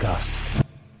BBC podcasts,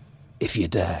 if you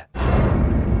dare.